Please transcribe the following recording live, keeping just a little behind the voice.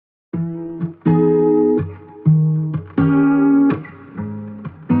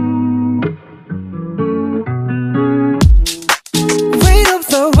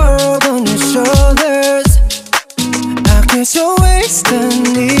waste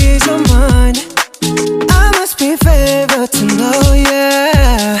and ease your mind. I must be favored to know,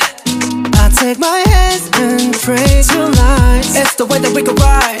 yeah. I take my hands and praise your lies. It's the way that we could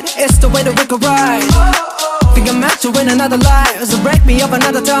ride, it's the way that we could ride. Think I'm meant to win another life, so break me up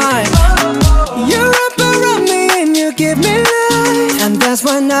another time. You wrap around me and you give me life, and that's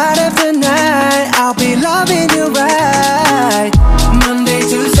why night after night I'll be loving you right. Monday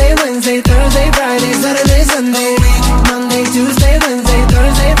to